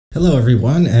Hello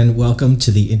everyone, and welcome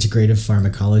to the Integrative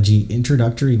Pharmacology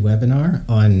Introductory Webinar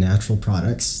on Natural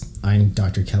Products. I'm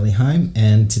Dr. Kelly Heim,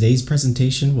 and today's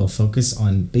presentation will focus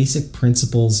on basic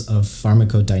principles of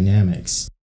pharmacodynamics.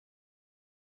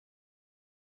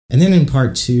 And then in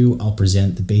part 2, I'll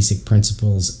present the basic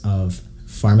principles of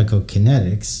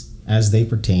pharmacokinetics as they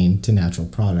pertain to natural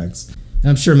products. And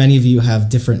I'm sure many of you have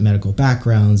different medical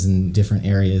backgrounds and different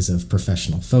areas of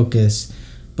professional focus.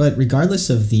 But regardless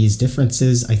of these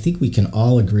differences, I think we can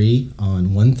all agree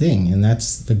on one thing, and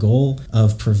that's the goal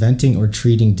of preventing or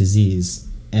treating disease.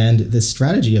 And the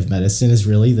strategy of medicine is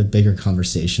really the bigger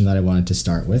conversation that I wanted to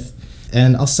start with.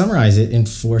 And I'll summarize it in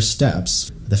 4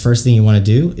 steps. The first thing you want to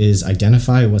do is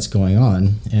identify what's going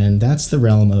on, and that's the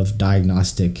realm of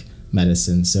diagnostic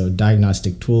medicine, so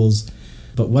diagnostic tools.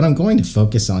 But what I'm going to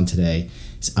focus on today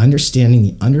is understanding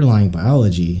the underlying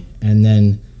biology and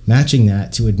then matching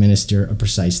that to administer a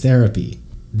precise therapy.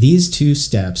 These 2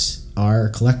 steps are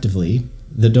collectively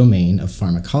the domain of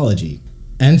pharmacology.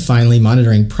 And finally,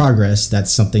 monitoring progress,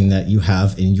 that's something that you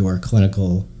have in your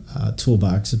clinical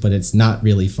toolbox, but it's not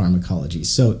really pharmacology.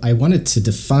 So I wanted to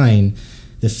define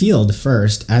the field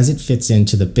first as it fits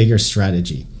into the bigger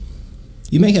strategy.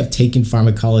 You may have taken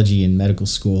pharmacology in medical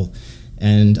school,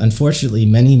 and unfortunately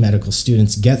many medical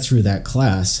students get through that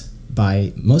class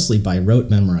mostly by rote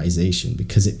memorization,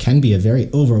 because it can be a very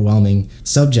overwhelming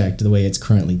subject the way it's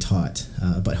currently taught.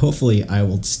 But hopefully I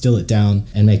will distill it down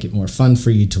and make it more fun for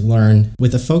you to learn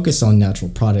with a focus on natural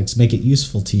products, make it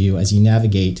useful to you as you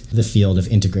navigate the field of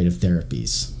integrative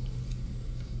therapies.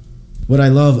 What I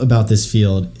love about this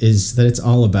field is that it's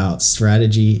all about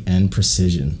strategy and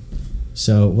precision.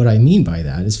 So what I mean by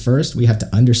that is, first we have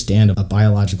to understand a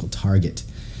biological target,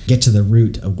 get to the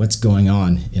root of what's going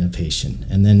on in a patient.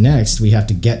 And then next, we have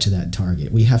to get to that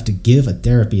target. We have to give a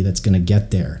therapy that's going to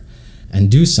get there and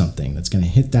do something that's going to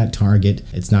hit that target.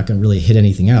 It's not going to really hit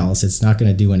anything else. It's not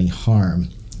going to do any harm.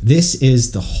 This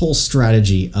is the whole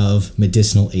strategy of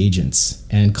medicinal agents,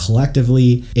 and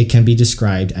collectively it can be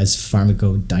described as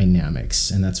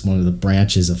pharmacodynamics, and that's one of the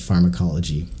branches of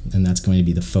pharmacology, and that's going to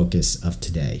be the focus of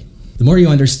today. The more you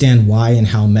understand why and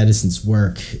how medicines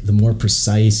work, the more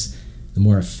precise, the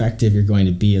more effective you're going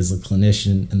to be as a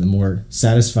clinician, and the more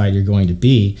satisfied you're going to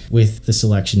be with the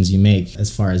selections you make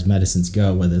as far as medicines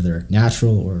go, whether they're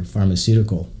natural or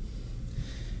pharmaceutical.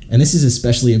 And this is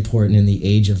especially important in the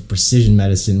age of precision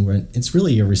medicine, where it's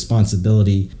really your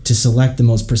responsibility to select the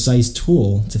most precise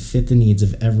tool to fit the needs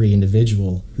of every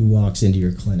individual who walks into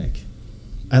your clinic.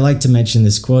 I like to mention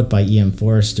this quote by E.M.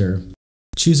 Forrester: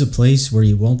 "Choose a place where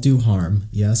you won't do harm.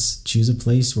 Yes, choose a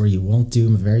place where you won't do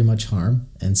very much harm,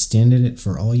 and stand in it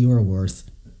for all you are worth,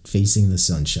 facing the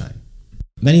sunshine."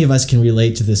 Many of us can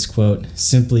relate to this quote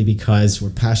simply because we're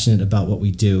passionate about what we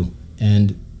do,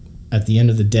 and at the end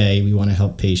of the day, we want to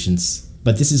help patients.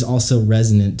 But this is also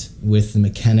resonant with the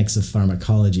mechanics of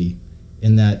pharmacology,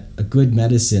 in that a good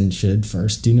medicine should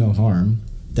first do no harm,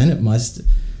 then it must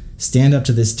stand up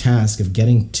to this task of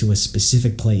getting to a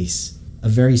specific place, a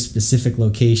very specific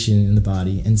location in the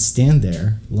body, and stand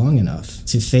there long enough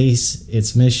to face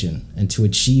its mission and to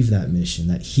achieve that mission,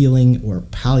 that healing or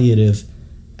palliative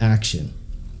action.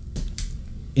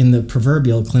 In the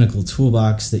proverbial clinical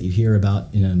toolbox that you hear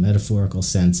about in a metaphorical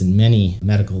sense in many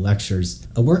medical lectures,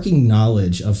 a working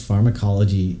knowledge of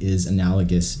pharmacology is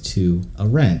analogous to a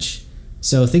wrench.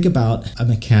 So think about a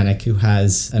mechanic who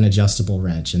has an adjustable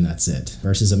wrench and that's it,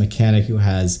 versus a mechanic who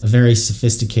has a very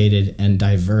sophisticated and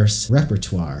diverse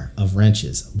repertoire of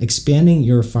wrenches. Expanding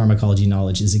your pharmacology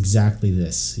knowledge is exactly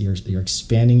this. You're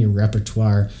expanding your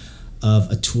repertoire of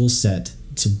a tool set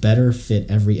to better fit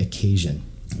every occasion,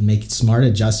 and make smart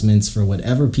adjustments for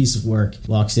whatever piece of work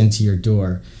walks into your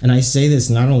door. And I say this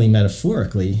not only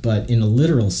metaphorically, but in a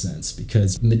literal sense,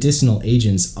 because medicinal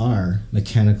agents are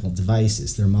mechanical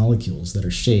devices. They're molecules that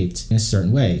are shaped in a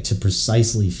certain way to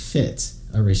precisely fit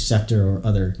a receptor or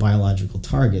other biological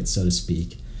target, so to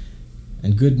speak.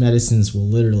 And good medicines will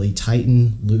literally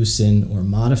tighten, loosen, or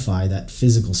modify that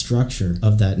physical structure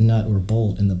of that nut or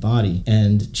bolt in the body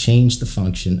and change the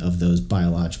function of those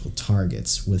biological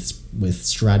targets with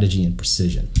strategy and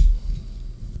precision.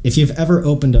 If you've ever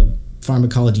opened a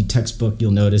pharmacology textbook, you'll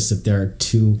notice that there are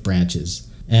 2 branches.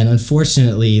 And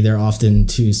unfortunately, they're often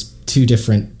two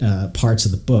different parts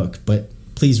of the book, but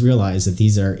please realize that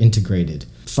these are integrated.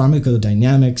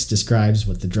 Pharmacodynamics describes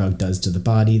what the drug does to the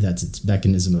body. That's its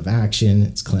mechanism of action,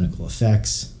 its clinical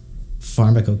effects.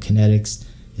 Pharmacokinetics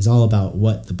is all about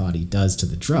what the body does to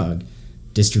the drug: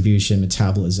 distribution,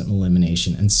 metabolism,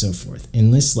 elimination, and so forth.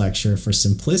 In this lecture, for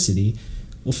simplicity,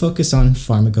 we'll focus on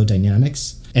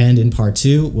pharmacodynamics, and in part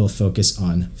 2, we'll focus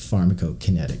on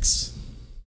pharmacokinetics.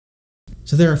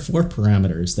 So there are 4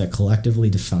 parameters that collectively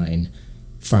define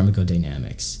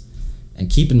pharmacodynamics. And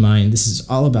keep in mind, this is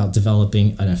all about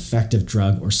developing an effective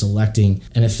drug or selecting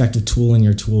an effective tool in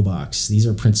your toolbox. These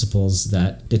are principles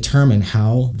that determine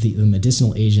how the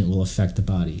medicinal agent will affect the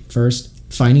body. First,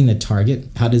 finding the target.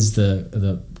 How does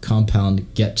the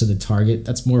compound get to the target?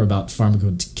 That's more about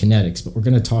pharmacokinetics, but we're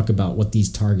going to talk about what these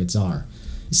targets are.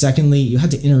 Secondly, you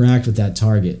have to interact with that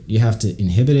target. You have to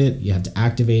inhibit it, you have to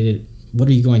activate it. What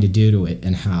are you going to do to it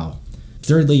and how?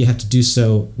 Thirdly, you have to do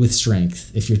so with strength.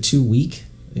 If you're too weak,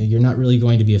 you're not really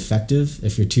going to be effective.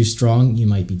 If you're too strong, you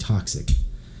might be toxic.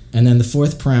 And then the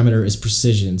 4th parameter is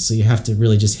precision. So you have to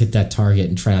really just hit that target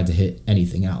and try not to hit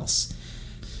anything else.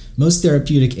 Most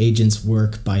therapeutic agents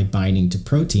work by binding to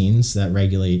proteins that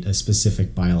regulate a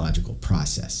specific biological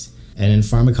process. And in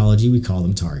pharmacology, we call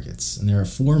them targets. And there are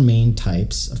 4 main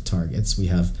types of targets. We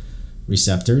have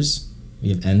receptors, we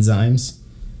have enzymes,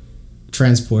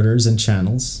 transporters and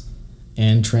channels,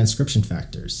 and transcription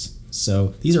factors.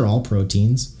 So these are all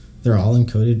proteins. They're all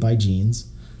encoded by genes.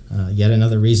 Yet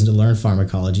another reason to learn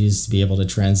pharmacology is to be able to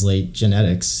translate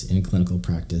genetics in clinical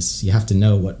practice. You have to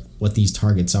know what these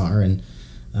targets are and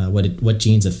what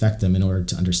genes affect them in order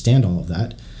to understand all of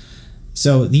that.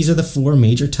 So these are the 4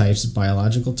 major types of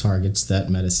biological targets that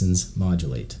medicines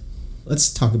modulate.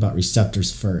 Let's talk about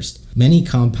receptors first. Many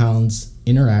compounds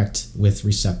interact with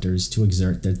receptors to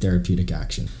exert their therapeutic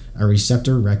action. A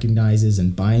receptor recognizes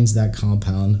and binds that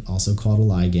compound, also called a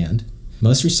ligand.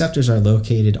 Most receptors are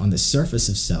located on the surface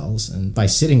of cells, and by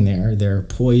sitting there, they're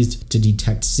poised to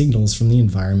detect signals from the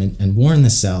environment and warn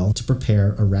the cell to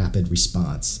prepare a rapid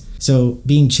response. So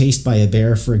being chased by a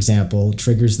bear, for example,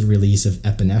 triggers the release of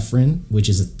epinephrine, which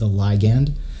is the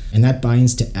ligand, and that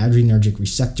binds to adrenergic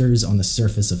receptors on the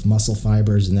surface of muscle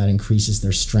fibers, and that increases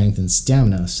their strength and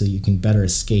stamina so you can better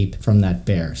escape from that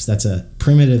bear. So that's a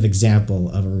primitive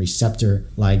example of a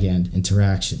receptor-ligand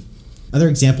interaction. Other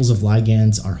examples of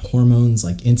ligands are hormones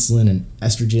like insulin and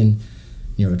estrogen,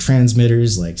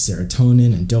 neurotransmitters like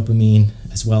serotonin and dopamine,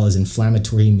 as well as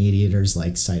inflammatory mediators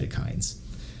like cytokines.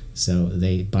 So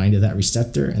they bind to that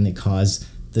receptor and they cause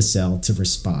the cell to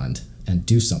respond and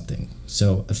do something.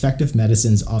 So effective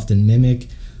medicines often mimic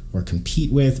or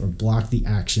compete with or block the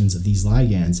actions of these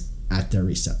ligands at their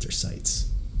receptor sites.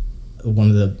 One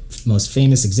of the most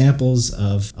famous examples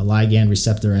of a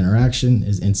ligand-receptor interaction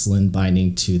is insulin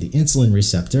binding to the insulin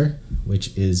receptor,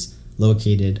 which is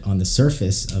located on the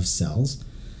surface of cells.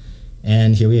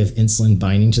 And here we have insulin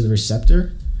binding to the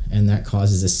receptor, and that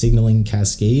causes a signaling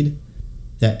cascade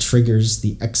that triggers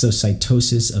the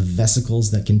exocytosis of vesicles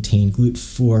that contain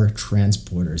GLUT4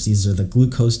 transporters. These are the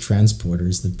glucose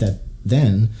transporters that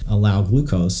then allow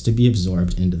glucose to be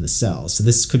absorbed into the cell. So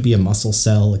this could be a muscle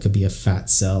cell, it could be a fat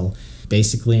cell.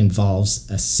 Basically involves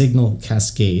a signal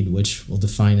cascade, which we'll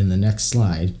define in the next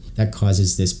slide, that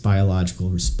causes this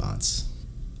biological response.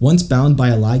 Once bound by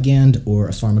a ligand or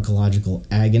a pharmacological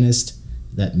agonist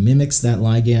that mimics that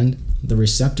ligand, the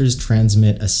receptors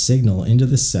transmit a signal into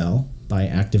the cell by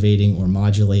activating or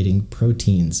modulating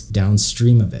proteins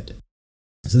downstream of it.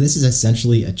 So this is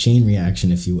essentially a chain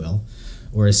reaction, if you will,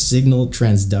 or a signal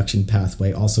transduction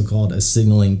pathway, also called a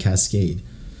signaling cascade.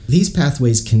 These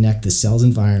pathways connect the cell's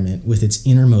environment with its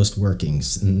innermost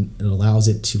workings, and it allows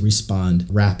it to respond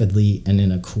rapidly and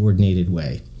in a coordinated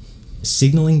way.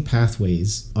 Signaling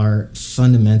pathways are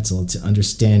fundamental to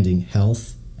understanding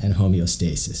health and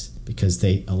homeostasis because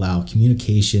they allow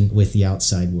communication with the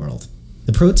outside world.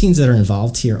 The proteins that are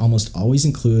involved here almost always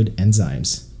include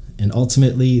enzymes, and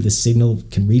ultimately the signal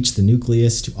can reach the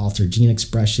nucleus to alter gene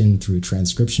expression through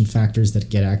transcription factors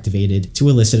that get activated to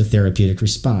elicit a therapeutic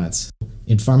response.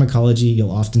 In pharmacology,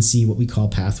 you'll often see what we call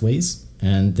pathways,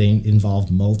 and they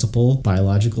involve multiple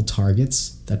biological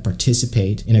targets that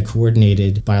participate in a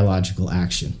coordinated biological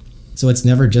action. So it's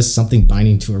never just something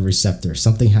binding to a receptor,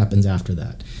 something happens after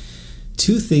that.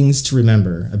 2 things to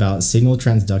remember about signal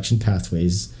transduction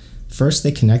pathways. First,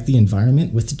 they connect the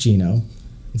environment with the genome,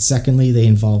 and secondly, they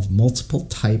involve multiple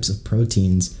types of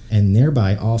proteins and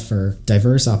thereby offer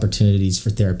diverse opportunities for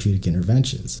therapeutic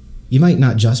interventions. You might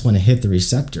not just want to hit the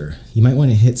receptor, you might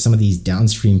want to hit some of these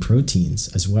downstream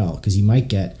proteins as well, because you might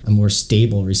get a more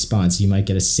stable response. You might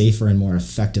get a safer and more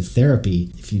effective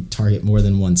therapy if you target more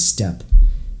than one step.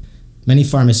 Many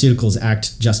pharmaceuticals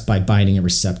act just by binding a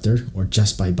receptor, or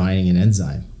just by binding an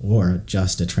enzyme, or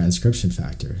just a transcription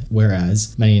factor,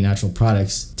 whereas many natural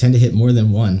products tend to hit more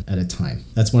than one at a time.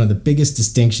 That's one of the biggest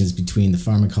distinctions between the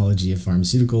pharmacology of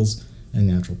pharmaceuticals and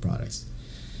natural products.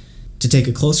 To take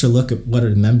a closer look at what a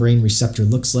membrane receptor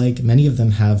looks like, many of them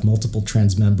have multiple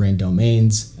transmembrane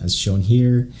domains, as shown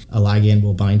here. A ligand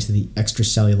will bind to the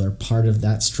extracellular part of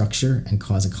that structure and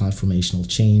cause a conformational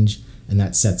change, and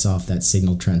that sets off that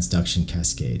signal transduction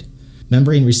cascade.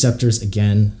 Membrane receptors,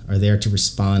 again, are there to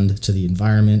respond to the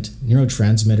environment.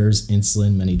 Neurotransmitters,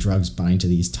 insulin, many drugs bind to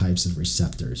these types of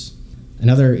receptors.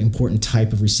 Another important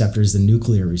type of receptor is the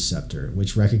nuclear receptor,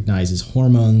 which recognizes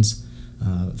hormones,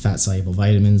 fat-soluble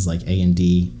vitamins like A and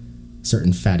D,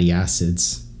 certain fatty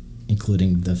acids,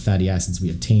 including the fatty acids we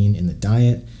obtain in the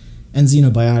diet, and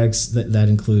xenobiotics that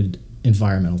include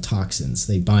environmental toxins.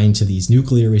 They bind to these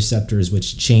nuclear receptors,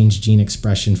 which change gene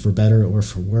expression for better or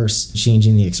for worse,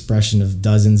 changing the expression of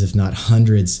dozens, if not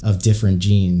hundreds, of different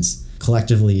genes,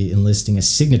 collectively enlisting a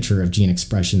signature of gene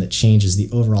expression that changes the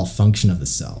overall function of the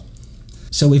cell.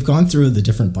 So we've gone through the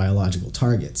different biological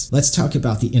targets. Let's talk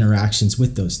about the interactions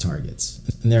with those targets.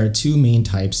 And there are two main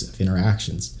types of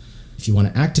interactions. If you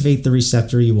want to activate the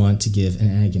receptor, you want to give an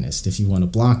agonist. If you want to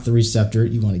block the receptor,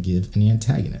 you want to give an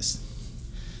antagonist.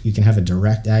 You can have a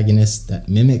direct agonist that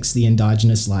mimics the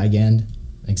endogenous ligand.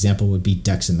 An example would be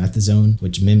dexamethasone,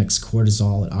 which mimics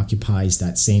cortisol. It occupies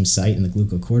that same site in the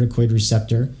glucocorticoid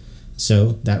receptor.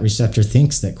 So that receptor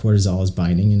thinks that cortisol is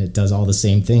binding, and it does all the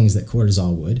same things that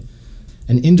cortisol would.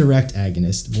 An indirect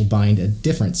agonist will bind a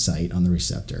different site on the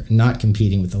receptor, not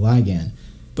competing with the ligand,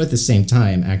 but at the same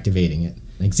time activating it.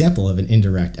 An example of an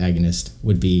indirect agonist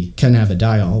would be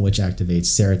cannabidiol, which activates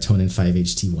serotonin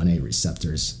 5-HT1A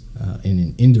receptors in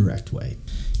an indirect way.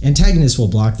 Antagonists will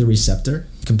block the receptor.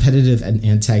 Competitive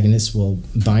antagonists will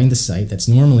bind the site that's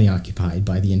normally occupied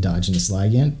by the endogenous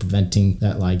ligand, preventing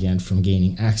that ligand from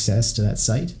gaining access to that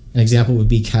site. An example would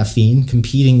be caffeine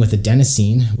competing with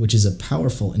adenosine, which is a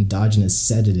powerful endogenous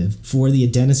sedative for the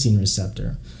adenosine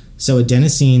receptor. So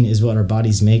adenosine is what our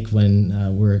bodies make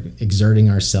when we're exerting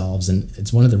ourselves, and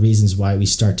it's one of the reasons why we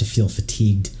start to feel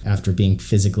fatigued after being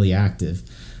physically active.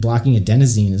 Blocking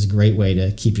adenosine is a great way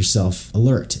to keep yourself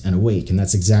alert and awake, and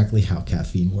that's exactly how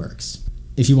caffeine works.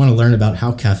 If you want to learn about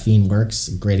how caffeine works,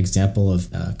 a great example of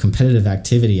competitive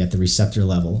activity at the receptor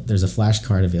level, there's a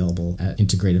flashcard available at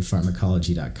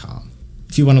integratedpharmacology.com.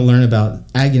 If you want to learn about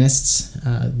agonists,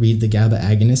 read the GABA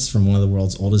agonists from one of the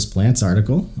world's oldest plants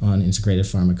article on integrated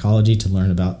pharmacology to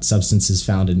learn about substances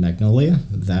found in magnolia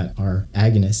that are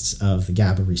agonists of the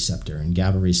GABA receptor. And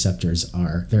GABA receptors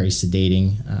are very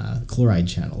sedating chloride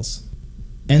channels.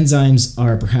 Enzymes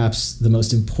are perhaps the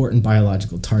most important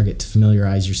biological target to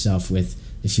familiarize yourself with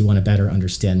if you want to better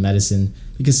understand medicine,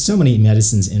 because so many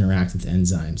medicines interact with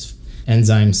enzymes.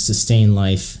 Enzymes sustain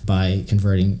life by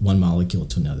converting one molecule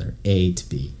to another, A to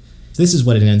B. So this is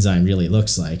what an enzyme really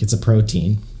looks like. It's a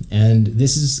protein, and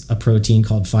this is a protein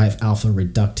called 5-alpha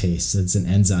reductase. It's an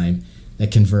enzyme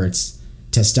that converts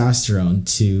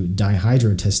testosterone to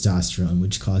dihydrotestosterone,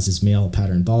 which causes male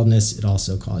pattern baldness. It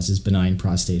also causes benign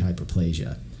prostate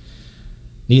hyperplasia.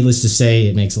 Needless to say,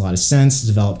 it makes a lot of sense to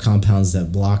develop compounds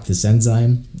that block this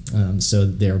enzyme.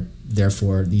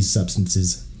 Therefore, these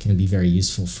substances can be very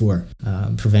useful for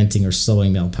preventing or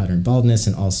slowing male pattern baldness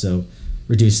and also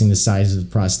reducing the size of the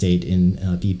prostate in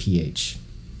BPH.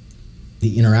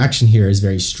 The interaction here is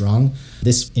very strong.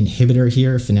 This inhibitor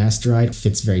here, finasteride,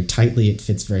 fits very tightly, it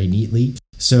fits very neatly.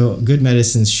 So good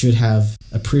medicines should have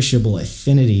appreciable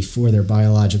affinity for their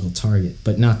biological target,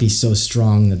 but not be so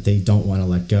strong that they don't want to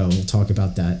let go. We'll talk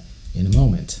about that in a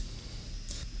moment.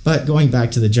 But going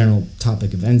back to the general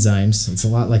topic of enzymes, it's a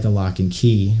lot like a lock and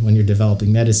key. When you're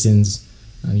developing medicines,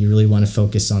 you really want to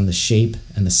focus on the shape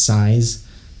and the size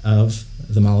of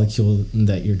the molecule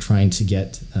that you're trying to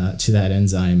get to that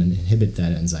enzyme and inhibit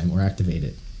that enzyme or activate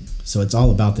it. So it's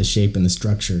all about the shape and the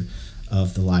structure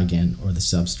of the ligand or the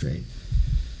substrate.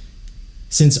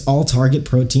 Since all target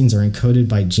proteins are encoded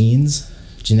by genes,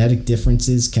 genetic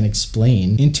differences can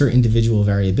explain inter-individual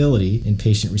variability in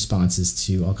patient responses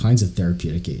to all kinds of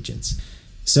therapeutic agents.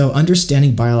 So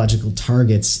understanding biological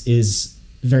targets is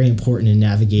very important in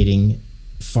navigating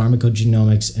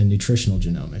pharmacogenomics and nutritional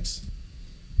genomics.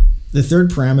 The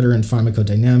third parameter in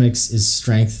pharmacodynamics is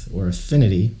strength or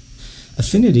affinity.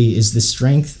 Affinity is the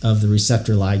strength of the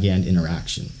receptor-ligand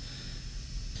interaction.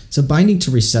 So binding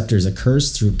to receptors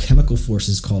occurs through chemical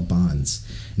forces called bonds.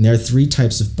 And there are three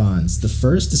types of bonds. The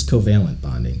first is covalent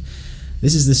bonding.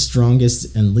 This is the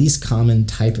strongest and least common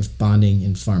type of bonding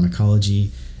in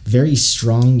pharmacology. Very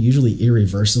strong, usually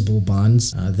irreversible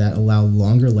bonds that allow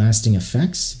longer lasting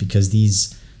effects because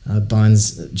these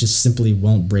bonds just simply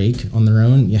won't break on their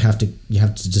own. You have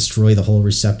to destroy the whole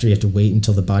receptor. You have to wait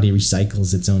until the body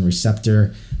recycles its own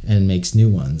receptor and makes new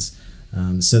ones.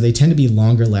 So they tend to be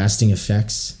longer lasting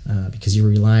effects because you're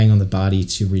relying on the body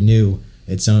to renew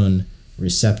its own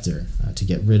receptor to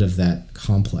get rid of that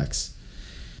complex.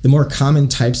 The more common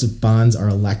types of bonds are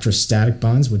electrostatic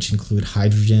bonds, which include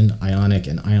hydrogen, ionic,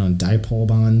 and ion dipole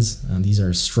bonds. These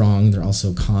are strong. They're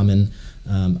also common.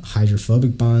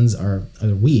 Hydrophobic bonds are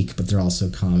weak, but they're also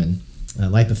common.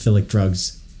 Lipophilic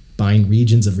drugs bind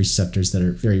regions of receptors that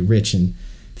are very rich in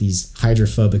these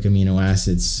hydrophobic amino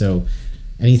acids. So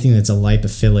anything that's a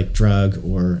lipophilic drug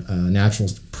or a natural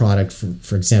product,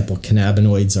 for example,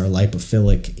 cannabinoids are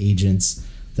lipophilic agents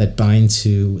that bind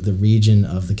to the region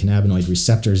of the cannabinoid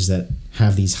receptors that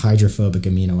have these hydrophobic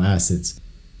amino acids.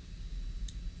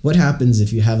 What happens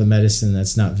if you have a medicine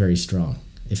that's not very strong?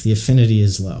 If the affinity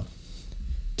is low?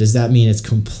 Does that mean it's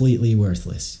completely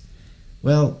worthless?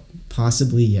 Well,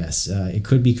 possibly yes. It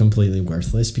could be completely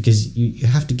worthless because you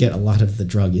have to get a lot of the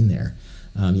drug in there.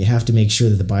 You have to make sure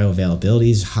that the bioavailability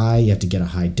is high. You have to get a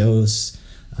high dose.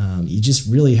 You just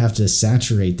really have to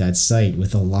saturate that site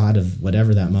with a lot of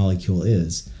whatever that molecule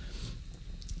is.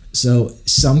 So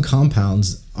some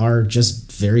compounds are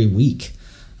just very weak.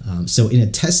 So in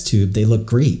a test tube, they look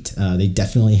great. They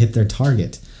definitely hit their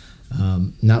target.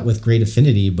 Not with great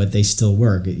affinity, but they still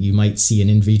work. You might see an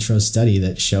in vitro study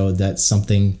that showed that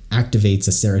something activates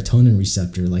a serotonin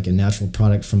receptor, like a natural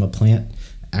product from a plant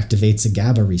activates a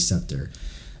GABA receptor.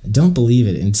 Don't believe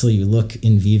it until you look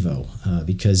in vivo,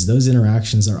 because those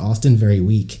interactions are often very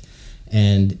weak.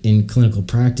 And in clinical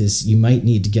practice, you might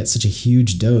need to get such a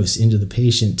huge dose into the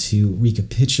patient to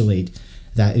recapitulate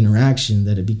that interaction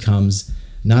that it becomes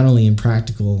not only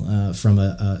impractical from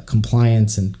a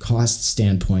compliance and cost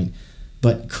standpoint,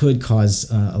 but could cause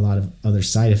a lot of other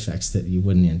side effects that you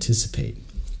wouldn't anticipate.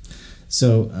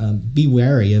 So be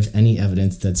wary of any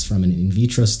evidence that's from an in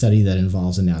vitro study that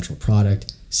involves a natural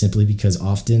product, simply because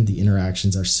often the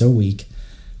interactions are so weak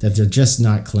that they're just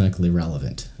not clinically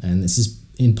relevant. And this is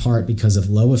in part because of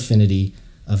low affinity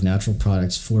of natural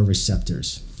products for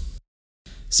receptors.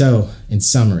 So, in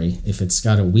summary, if it's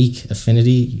got a weak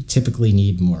affinity, you typically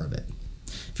need more of it.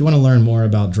 If you want to learn more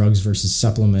about drugs versus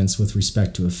supplements with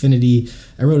respect to affinity,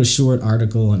 I wrote a short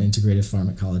article on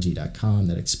integratedpharmacology.com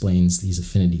that explains these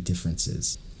affinity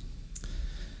differences.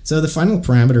 So the final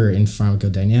parameter in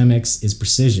pharmacodynamics is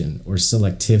precision, or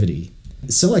selectivity.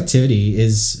 Selectivity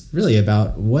is really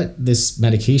about what this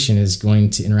medication is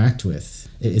going to interact with.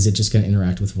 Is it just going to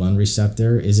interact with one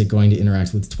receptor? Is it going to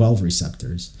interact with 12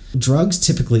 receptors? Drugs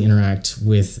typically interact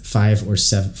with 5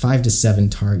 to 7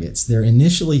 targets. They're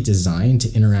initially designed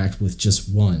to interact with just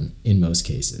one in most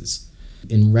cases.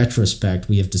 In retrospect,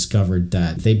 we have discovered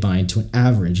that they bind to an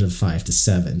average of 5 to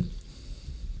 7.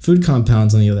 Food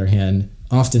compounds, on the other hand,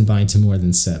 often bind to more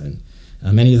than 7.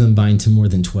 Many of them bind to more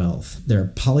than 12. They're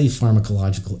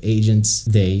polypharmacological agents.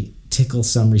 They tickle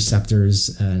some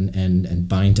receptors and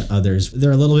bind to others.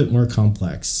 They're a little bit more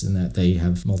complex in that they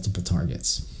have multiple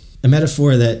targets. A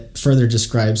metaphor that further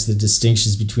describes the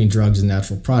distinctions between drugs and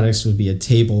natural products would be a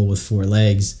table with 4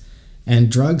 legs.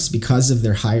 And drugs, because of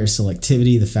their higher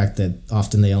selectivity, the fact that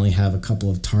often they only have a couple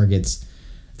of targets,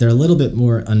 they're a little bit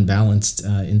more unbalanced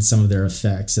in some of their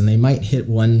effects, and they might hit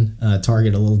one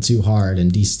target a little too hard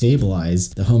and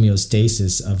destabilize the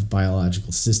homeostasis of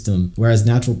biological system, whereas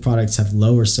natural products have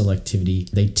lower selectivity.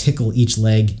 They tickle each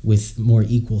leg with more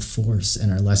equal force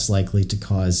and are less likely to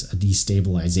cause a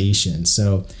destabilization.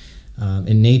 So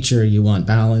in nature, you want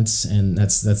balance, and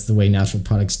that's the way natural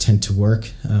products tend to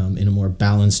work in a more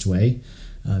balanced way.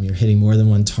 You're hitting more than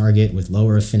one target with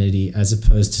lower affinity as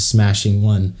opposed to smashing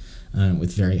one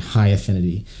with very high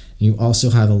affinity. You also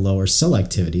have a lower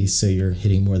selectivity, so you're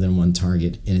hitting more than one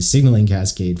target in a signaling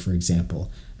cascade, for example,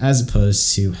 as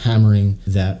opposed to hammering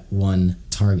that one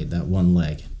target, that one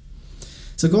leg.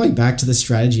 So going back to the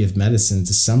strategy of medicine,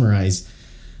 to summarize,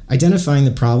 identifying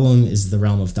the problem is the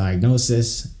realm of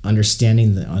diagnosis,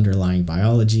 understanding the underlying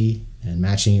biology, and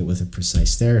matching it with a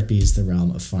precise therapy is the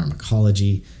realm of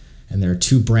pharmacology. And there are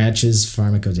 2 branches,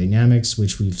 pharmacodynamics,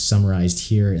 which we've summarized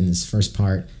here in this first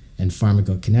part, and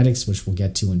pharmacokinetics, which we'll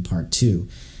get to in part 2.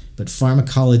 But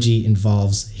pharmacology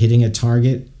involves hitting a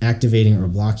target, activating or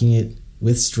blocking it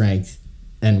with strength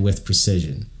and with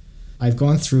precision. I've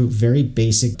gone through very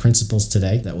basic principles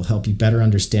today that will help you better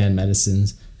understand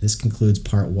medicines. This concludes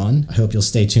part 1. I hope you'll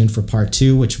stay tuned for part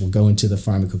 2, which will go into the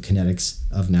pharmacokinetics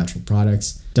of natural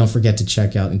products. Don't forget to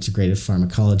check out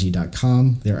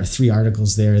integratedpharmacology.com. There are 3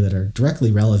 articles there that are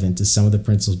directly relevant to some of the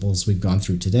principles we've gone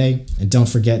through today. And don't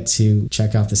forget to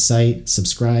check out the site,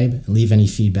 subscribe, and leave any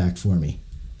feedback for me.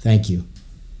 Thank you.